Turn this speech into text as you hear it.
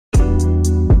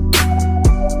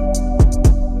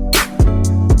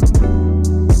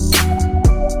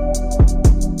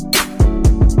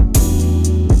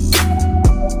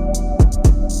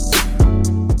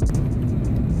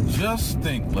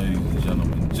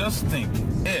just think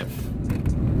if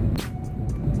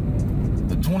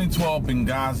the 2012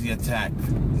 Benghazi attack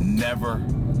never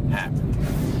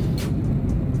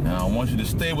happened. Now, I want you to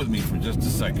stay with me for just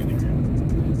a second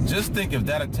here. Just think if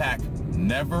that attack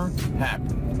never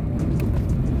happened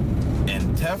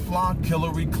and Teflon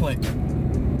Hillary Clinton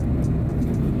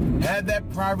had that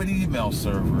private email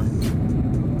server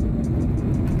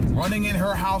running in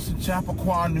her house in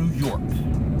Chappaqua, New York.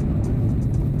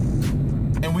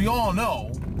 And we all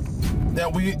know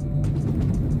that we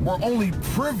were only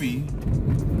privy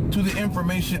to the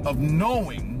information of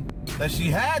knowing that she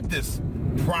had this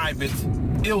private,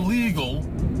 illegal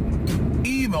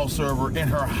email server in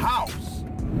her house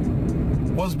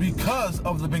was because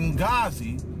of the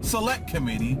Benghazi Select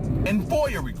Committee and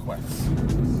FOIA requests.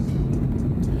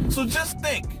 So just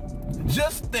think,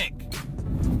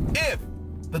 if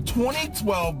the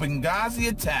 2012 Benghazi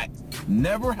attack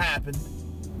never happened,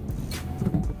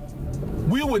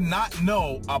 we would not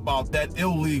know about that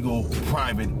illegal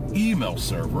private email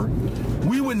server.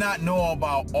 We would not know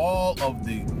about all of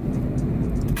the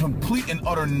complete and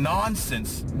utter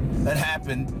nonsense that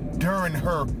happened during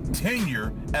her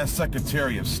tenure as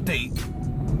Secretary of State.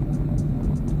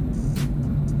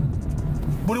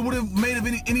 But it would have made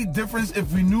any difference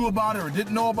if we knew about it or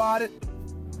didn't know about it?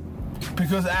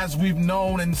 Because as we've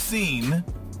known and seen,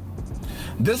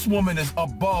 this woman is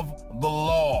above the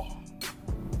law.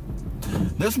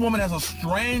 This woman has a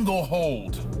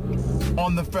stranglehold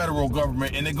on the federal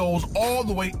government, and it goes all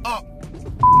the way up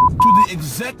to the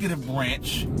executive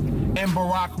branch and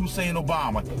Barack Hussein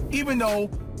Obama. Even though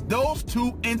those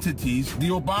two entities, the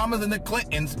Obamas and the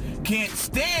Clintons, can't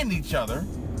stand each other,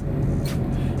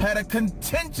 had a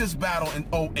contentious battle in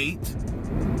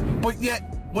 2008, but yet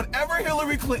whatever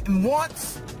Hillary Clinton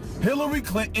wants, Hillary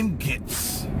Clinton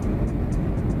gets.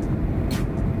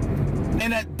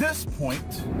 And at this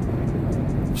point,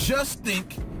 just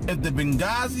think if the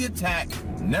Benghazi attack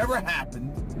never happened,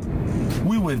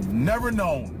 we would have never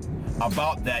known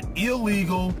about that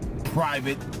illegal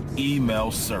private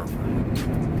email server.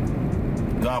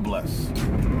 God bless.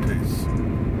 Peace.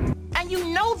 And you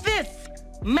know this,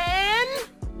 man?